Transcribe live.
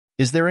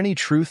Is there any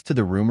truth to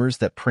the rumors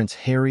that Prince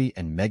Harry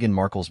and Meghan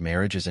Markle's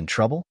marriage is in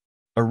trouble?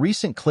 A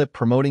recent clip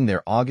promoting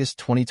their August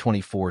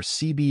 2024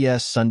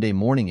 CBS Sunday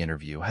Morning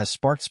interview has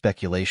sparked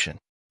speculation.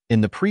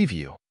 In the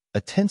preview,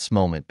 a tense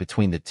moment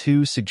between the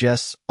two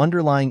suggests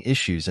underlying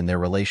issues in their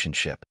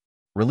relationship.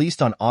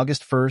 Released on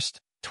August 1,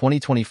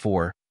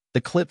 2024,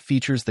 the clip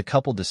features the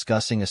couple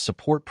discussing a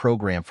support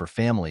program for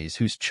families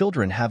whose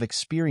children have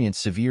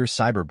experienced severe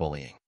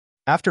cyberbullying.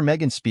 After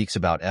Meghan speaks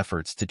about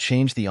efforts to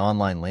change the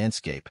online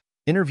landscape,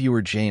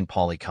 interviewer Jane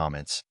Pauley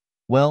comments,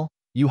 "Well,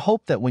 you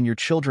hope that when your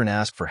children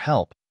ask for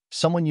help,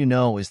 someone you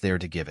know is there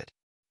to give it."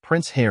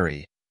 Prince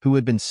Harry, who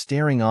had been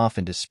staring off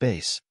into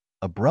space,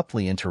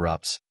 abruptly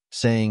interrupts,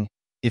 saying,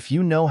 "If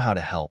you know how to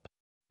help."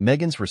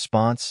 Meghan's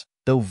response,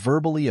 though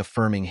verbally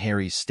affirming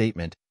Harry's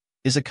statement,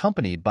 is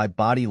accompanied by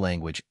body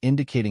language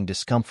indicating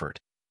discomfort.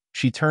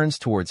 She turns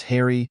towards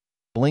Harry,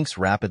 blinks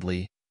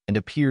rapidly, and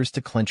appears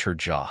to clench her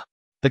jaw.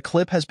 The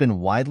clip has been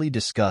widely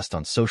discussed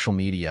on social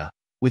media,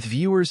 with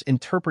viewers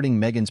interpreting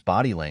Meghan's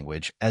body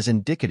language as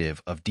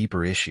indicative of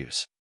deeper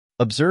issues.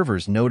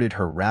 Observers noted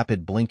her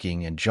rapid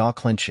blinking and jaw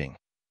clenching,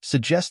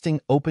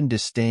 suggesting open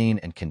disdain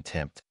and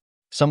contempt.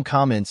 Some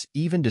comments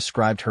even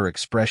described her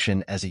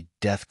expression as a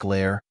death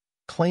glare,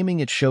 claiming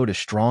it showed a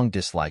strong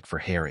dislike for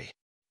Harry.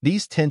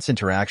 These tense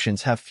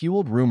interactions have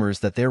fueled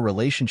rumors that their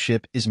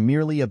relationship is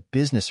merely a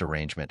business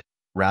arrangement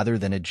rather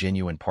than a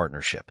genuine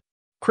partnership.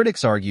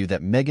 Critics argue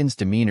that Meghan's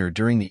demeanor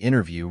during the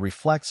interview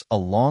reflects a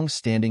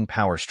long-standing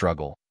power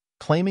struggle,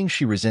 claiming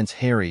she resents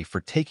Harry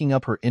for taking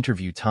up her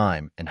interview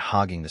time and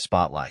hogging the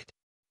spotlight.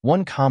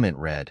 One comment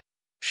read,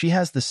 "She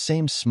has the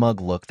same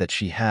smug look that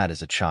she had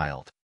as a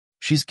child.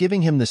 She's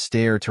giving him the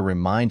stare to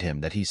remind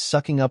him that he's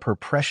sucking up her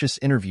precious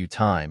interview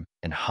time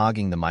and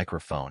hogging the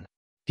microphone.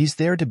 He's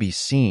there to be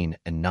seen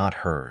and not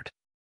heard."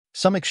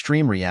 Some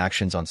extreme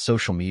reactions on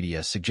social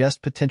media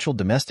suggest potential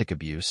domestic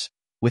abuse,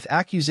 with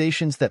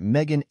accusations that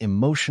Meghan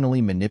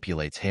emotionally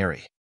manipulates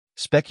Harry.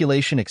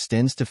 Speculation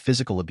extends to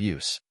physical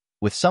abuse,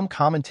 with some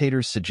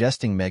commentators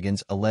suggesting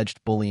Meghan's alleged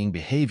bullying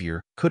behavior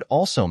could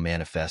also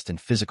manifest in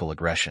physical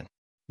aggression.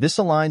 This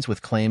aligns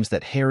with claims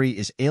that Harry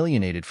is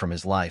alienated from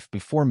his life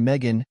before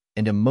Meghan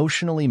and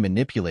emotionally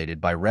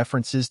manipulated by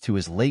references to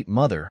his late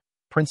mother,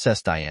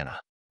 Princess Diana.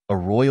 A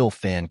royal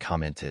fan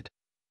commented,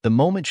 "The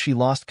moment she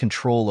lost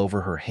control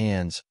over her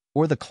hands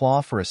or the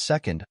claw for a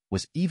second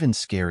was even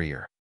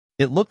scarier.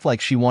 It looked like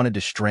she wanted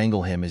to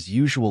strangle him as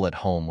usual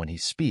at home when he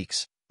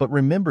speaks, but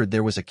remembered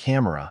there was a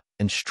camera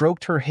and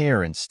stroked her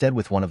hair instead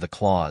with one of the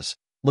claws,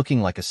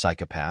 looking like a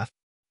psychopath."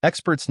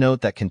 Experts note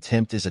that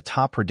contempt is a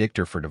top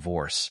predictor for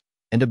divorce,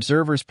 and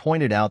observers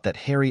pointed out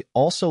that Harry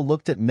also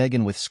looked at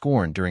Meghan with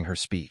scorn during her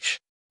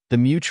speech. The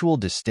mutual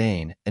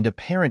disdain and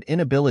apparent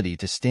inability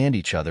to stand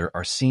each other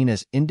are seen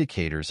as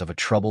indicators of a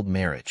troubled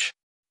marriage.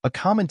 A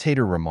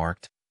commentator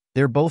remarked,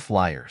 "They're both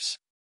liars.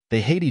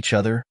 They hate each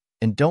other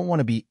and don't want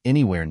to be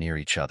anywhere near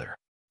each other.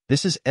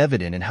 This is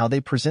evident in how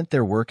they present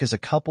their work as a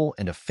couple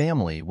and a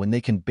family when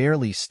they can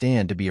barely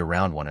stand to be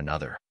around one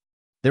another."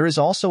 There is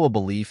also a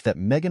belief that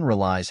Meghan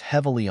relies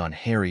heavily on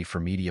Harry for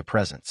media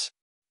presence.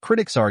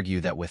 Critics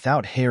argue that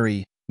without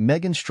Harry,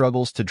 Meghan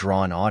struggles to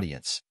draw an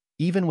audience,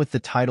 even with the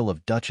title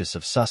of Duchess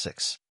of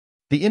Sussex.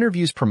 The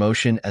interview's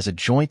promotion as a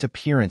joint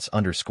appearance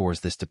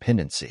underscores this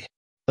dependency.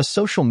 A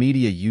social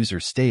media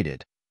user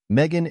stated,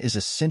 "Meghan is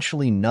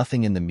essentially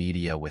nothing in the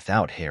media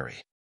without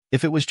Harry.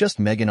 If it was just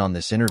Meghan on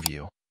this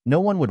interview, no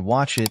one would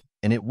watch it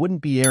and it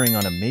wouldn't be airing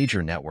on a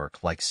major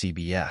network like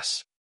CBS."